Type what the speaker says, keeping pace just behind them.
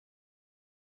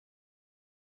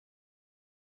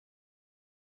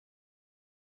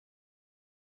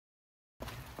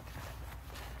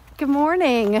Good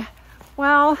morning.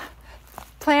 Well,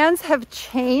 plans have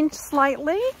changed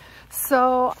slightly.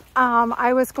 So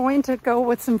I was going to go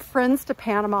with some friends to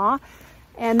Panama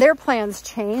and their plans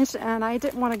changed and I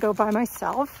didn't want to go by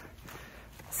myself.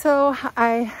 So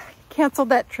I canceled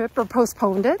that trip or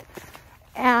postponed it.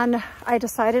 And I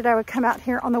decided I would come out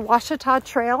here on the Ouachita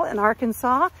Trail in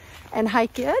Arkansas and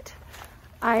hike it.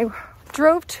 I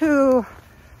drove to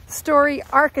Story,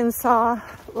 Arkansas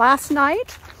last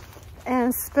night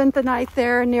and spent the night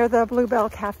there near the Bluebell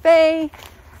Cafe.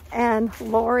 And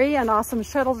Lori, an awesome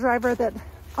shuttle driver that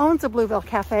owns a Bluebell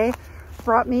Cafe,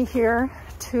 brought me here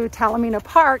to Talimena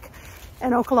Park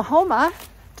in Oklahoma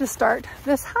to start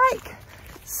this hike.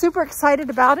 Super excited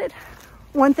about it.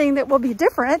 One thing that will be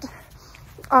different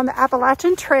on the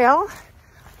Appalachian Trail,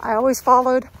 I always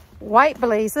followed white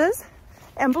blazes,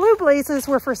 and blue blazes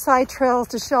were for side trails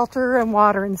to shelter and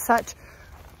water and such.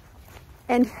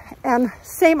 And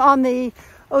same on the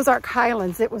Ozark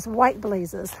Highlands, it was white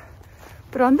blazes.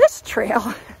 But on this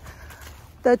trail,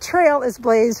 the trail is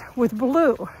blazed with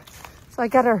blue. So I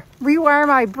gotta rewire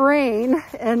my brain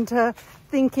into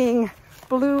thinking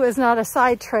blue is not a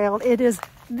side trail, it is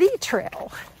the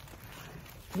trail.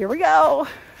 Here we go.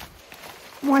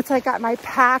 Once I got my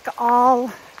pack all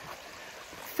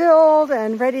filled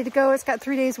and ready to go, it's got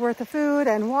 3 days worth of food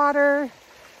and water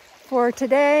for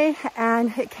today,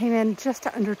 and it came in just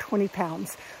under 20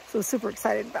 pounds. So super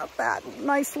excited about that.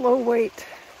 Nice low weight.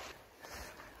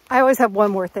 I always have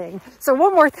one more thing. So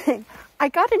one more thing, I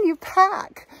got a new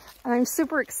pack and I'm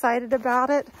super excited about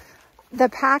it. The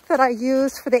pack that I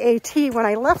used for the AT, when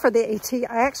I left for the AT,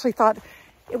 I actually thought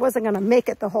it wasn't gonna make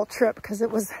it the whole trip because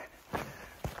it was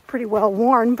pretty well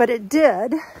worn, but it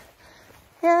did.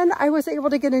 And I was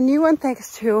able to get a new one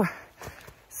thanks to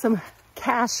some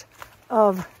cash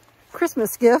of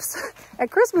Christmas gifts at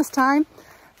Christmas time,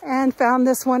 and found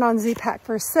this one on Z-Pack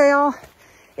for sale.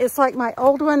 It's like my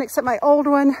old one, except my old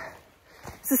one,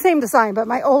 it's the same design, but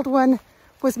my old one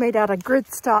was made out of grid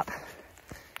stop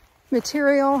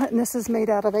material, and this is made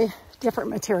out of a different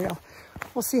material.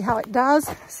 We'll see how it does,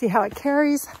 see how it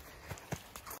carries.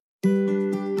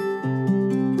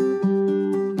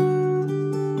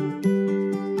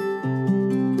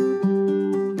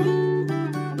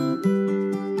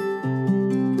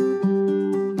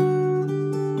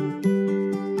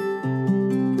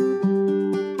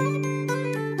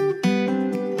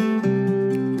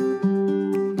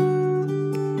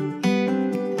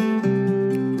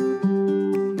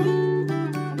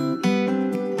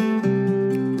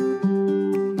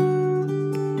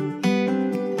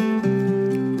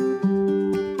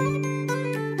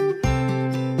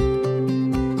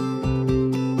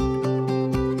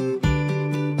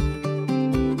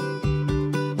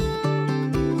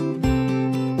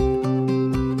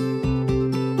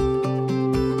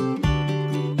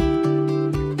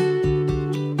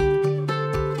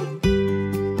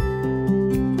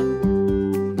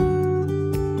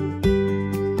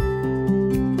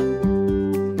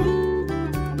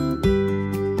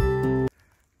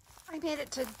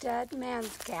 To Dead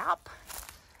Man's Gap,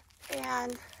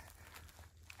 and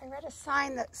I read a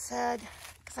sign that said,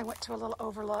 because I went to a little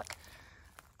overlook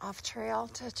off trail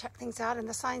to check things out, and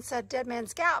the sign said Dead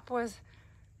Man's Gap was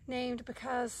named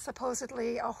because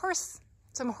supposedly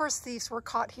some horse thieves were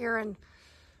caught here in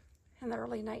the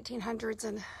early 1900s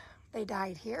and they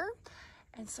died here,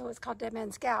 and so it's called Dead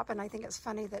Man's Gap. And I think it's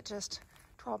funny that just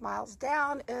 12 miles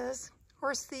down is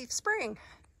Horse Thief Spring,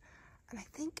 and I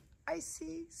think I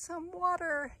see some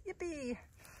water. Yippee!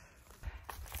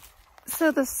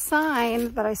 So the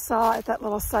sign that I saw at that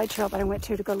little side trail that I went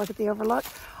to go look at the overlook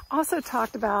also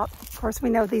talked about, of course we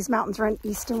know these mountains run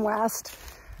east and west,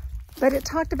 but it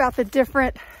talked about the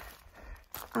different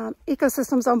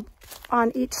ecosystems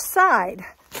on each side.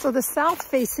 So the south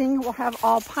facing will have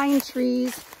all pine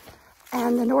trees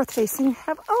and the north facing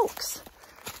have oaks.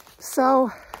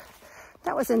 So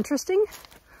that was interesting.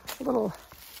 A little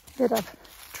bit of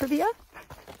trivia.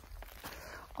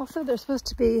 Also, there's supposed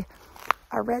to be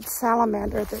a red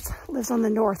salamander that lives on the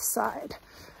north side.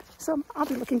 So I'll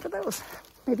be looking for those.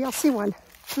 Maybe I'll see one.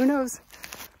 Who knows?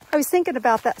 I was thinking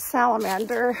about that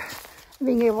salamander,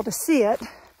 being able to see it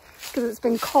because it's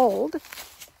been cold.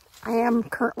 I am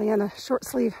currently in a short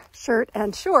sleeve shirt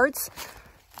and shorts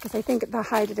because I think the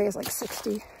high today is like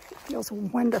 60. It feels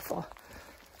wonderful.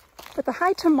 But the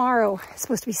high tomorrow is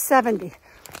supposed to be 70,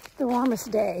 the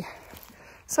warmest day.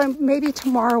 So maybe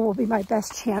tomorrow will be my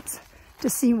best chance to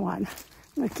see one.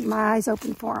 I'm gonna keep my eyes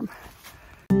open for them.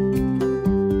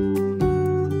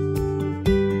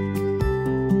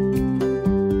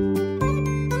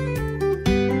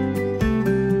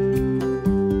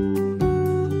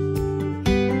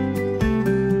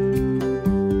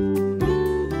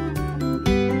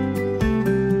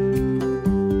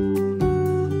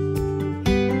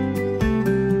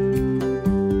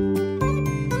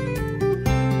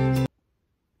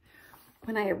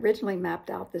 originally mapped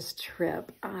out this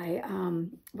trip, I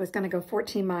was going to go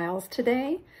 14 miles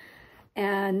today.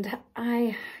 And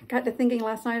I got to thinking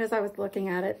last night as I was looking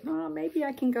at it, oh, maybe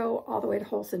I can go all the way to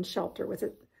Holson shelter. Was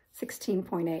it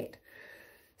 16.8?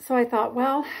 So I thought,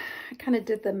 well, I kind of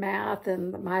did the math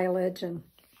and the mileage and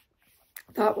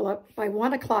thought, well, by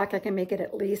 1 o'clock, I can make it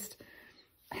at least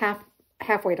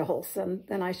halfway to Holson.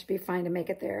 Then I should be fine to make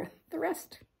it there the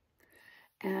rest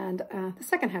and the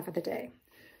second half of the day.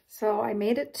 So I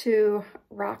made it to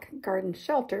Rock Garden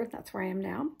Shelter. That's where I am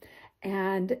now.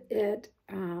 And it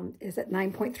is at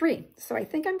 9.3. So I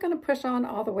think I'm going to push on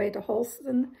all the way to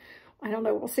Holson. I don't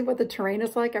know. We'll see what the terrain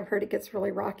is like. I've heard it gets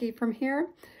really rocky from here.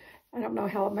 I don't know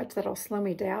how much that'll slow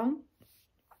me down.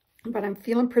 But I'm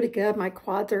feeling pretty good. My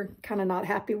quads are kind of not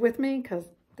happy with me because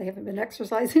they haven't been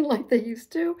exercising like they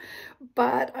used to.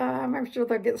 But I'm sure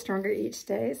they'll get stronger each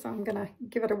day. So I'm going to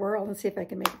give it a whirl and see if I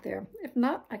can make it there. If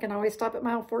not, I can always stop at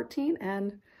mile 14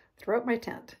 and throw up my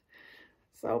tent.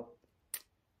 So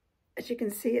as you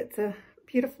can see, it's a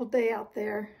beautiful day out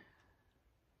there.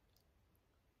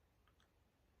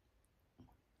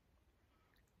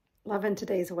 Loving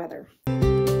today's weather.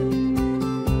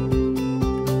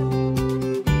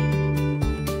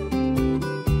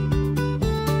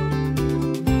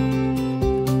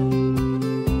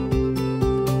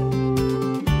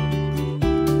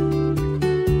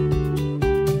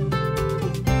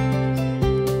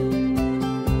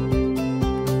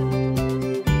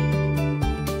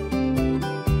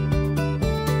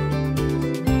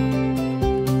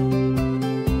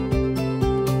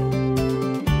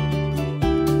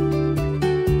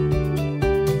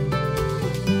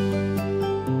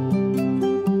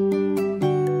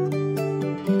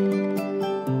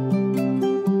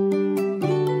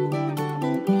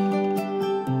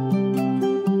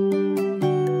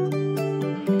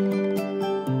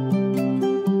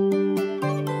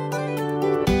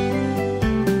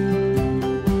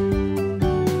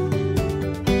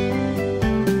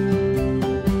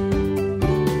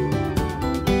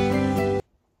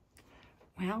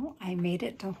 I made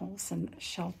it to Holson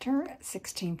shelter at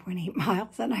 16.8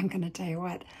 miles, and I'm going to tell you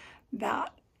what,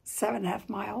 that 7.5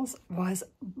 miles was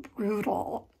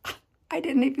brutal. I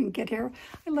didn't even get here.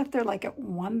 I left there like at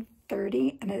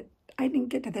 1:30, and I didn't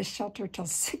get to the shelter till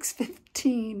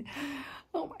 6:15.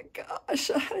 Oh my gosh,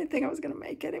 I didn't think I was going to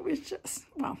make it. It was just,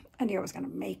 well, I knew I was going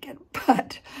to make it,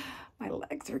 but my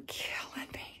legs are killing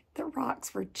me. The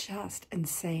rocks were just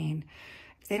insane.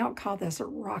 If they don't call this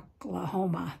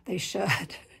Rocklahoma, they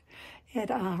should. It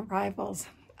rivals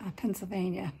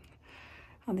Pennsylvania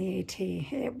on the AT.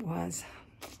 It was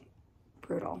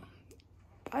brutal,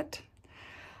 but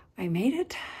I made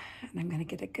it, and I'm going to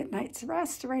get a good night's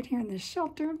rest right here in this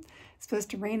shelter. It's supposed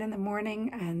to rain in the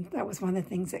morning, and that was one of the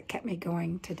things that kept me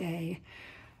going today,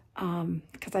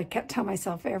 because I kept telling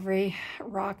myself every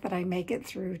rock that I make it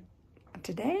through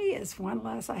today is one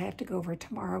less I have to go over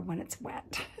tomorrow when it's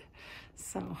wet.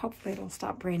 So hopefully it'll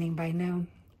stop raining by noon,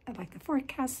 like the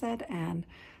forecast said, and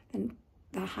then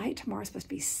the high tomorrow is supposed to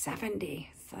be 70,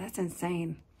 so that's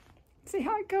insane. See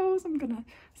how it goes. I'm gonna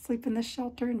sleep in this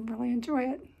shelter and really enjoy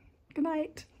it. Good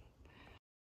night.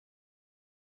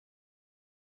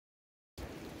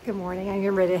 Good morning. I'm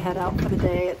getting ready to head out for the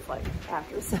day. It's like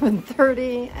after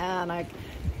 7:30, and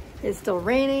it's still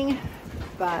raining,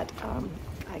 but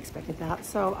I expected that.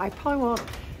 So I probably won't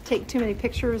take too many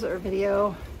pictures or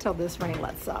video till this rain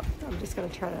lets up. I'm just gonna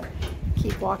try to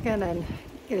keep walking and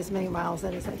get as many miles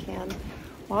in as I can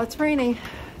while it's raining.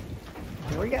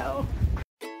 Here we go.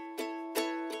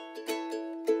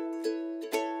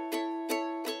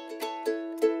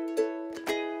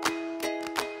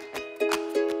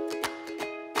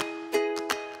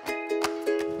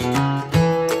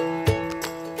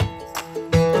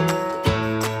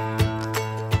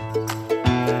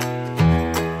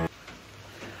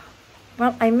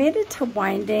 Well, I made it to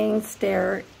Winding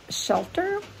Stair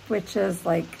Shelter, which is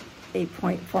like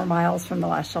 8.4 miles from the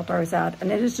last shelter I was at,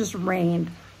 and it has just rained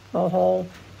the whole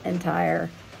entire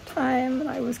time, and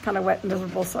I was kind of wet and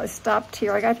miserable, so I stopped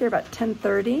here. I got here about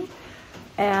 10:30,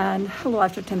 and a little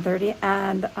after 10:30,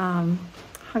 and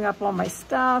hung up all my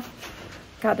stuff,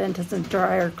 got into some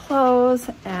drier clothes,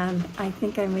 and I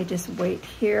think I may just wait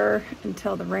here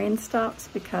until the rain stops,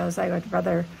 because I would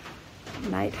rather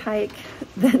night hike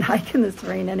than hike in this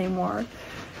rain anymore.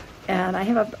 And I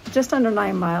have just under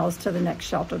 9 miles to the next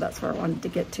shelter. That's where I wanted to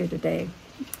get to today.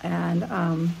 And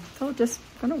so just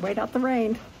gonna wait out the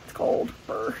rain. It's cold.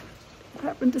 What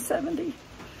happened to 70?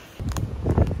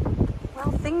 Well,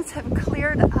 things have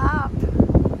cleared up.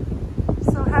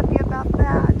 So happy about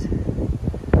that.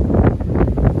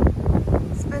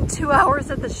 It's been 2 hours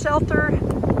at the shelter,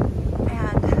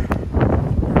 and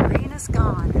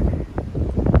on.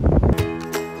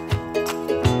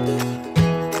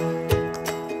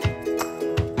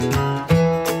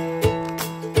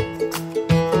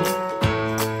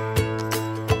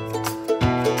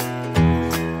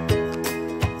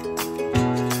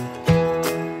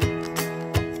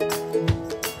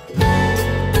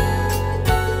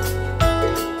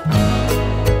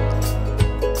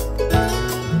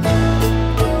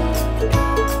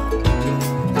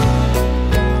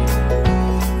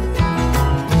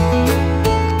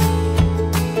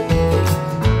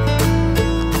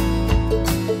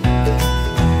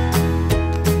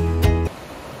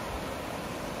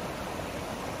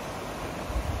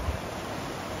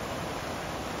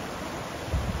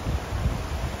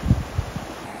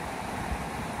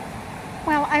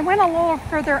 Well, I went a little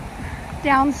further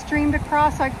downstream to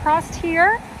cross, so I crossed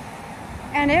here,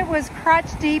 and it was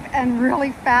crotch deep and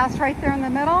really fast right there in the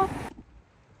middle.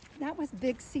 That was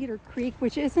Big Cedar Creek,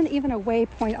 which isn't even a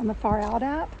waypoint on the Far Out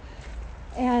app.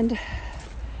 And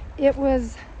it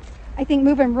was, I think,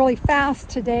 moving really fast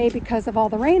today because of all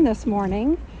the rain this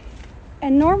morning.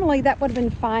 And normally that would have been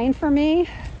fine for me,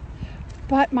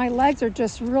 but my legs are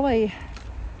just really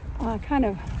kind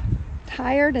of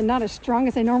tired and not as strong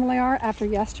as they normally are after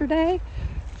yesterday.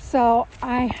 So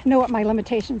I know what my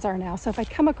limitations are now. So if I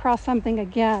come across something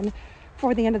again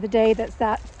for the end of the day that's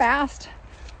that fast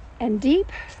and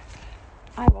deep,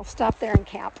 I will stop there and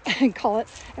camp and call it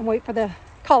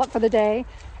for the day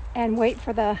and wait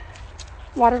for the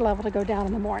water level to go down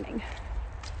in the morning.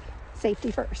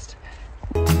 Safety first.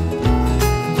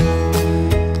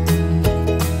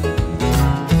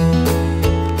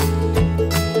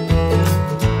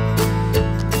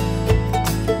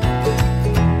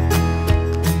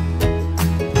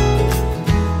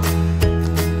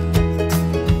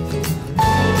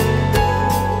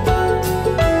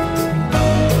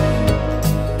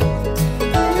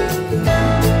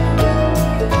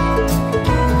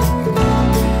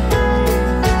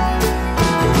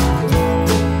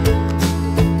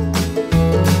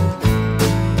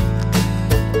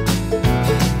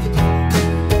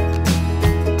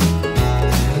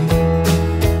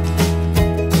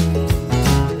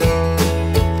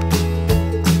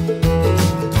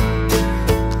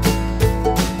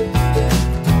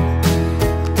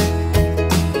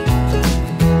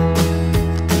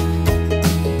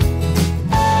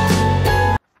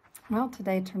 Well,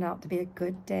 today turned out to be a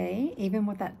good day. Even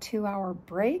with that 2-hour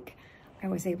break, I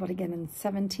was able to get in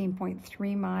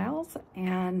 17.3 miles,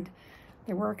 and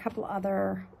there were a couple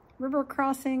other river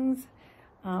crossings,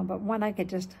 but one I could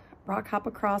just rock hop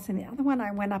across, and the other one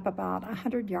I went up about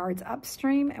 100 yards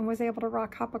upstream and was able to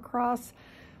rock hop across,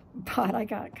 but I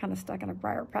got kind of stuck in a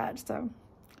briar patch, so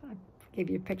I gave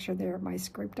you a picture there of my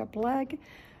scraped up leg.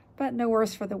 But no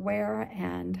worse for the wear,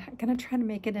 and I'm gonna try to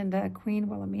make it into Queen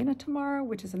Wilhelmina tomorrow,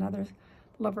 which is another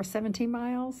little over 17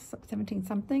 miles, 17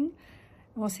 something. And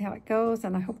we'll see how it goes,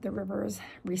 and I hope the rivers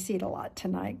recede a lot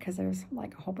tonight because there's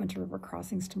like a whole bunch of river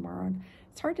crossings tomorrow. And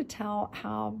it's hard to tell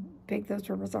how big those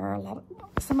rivers are.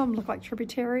 Some of them look like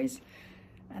tributaries,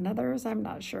 and others I'm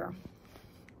not sure.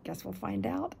 Guess we'll find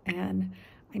out. And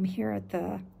I'm here at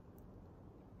the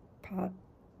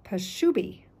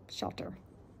Pashubee shelter.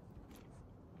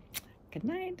 Good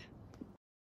night.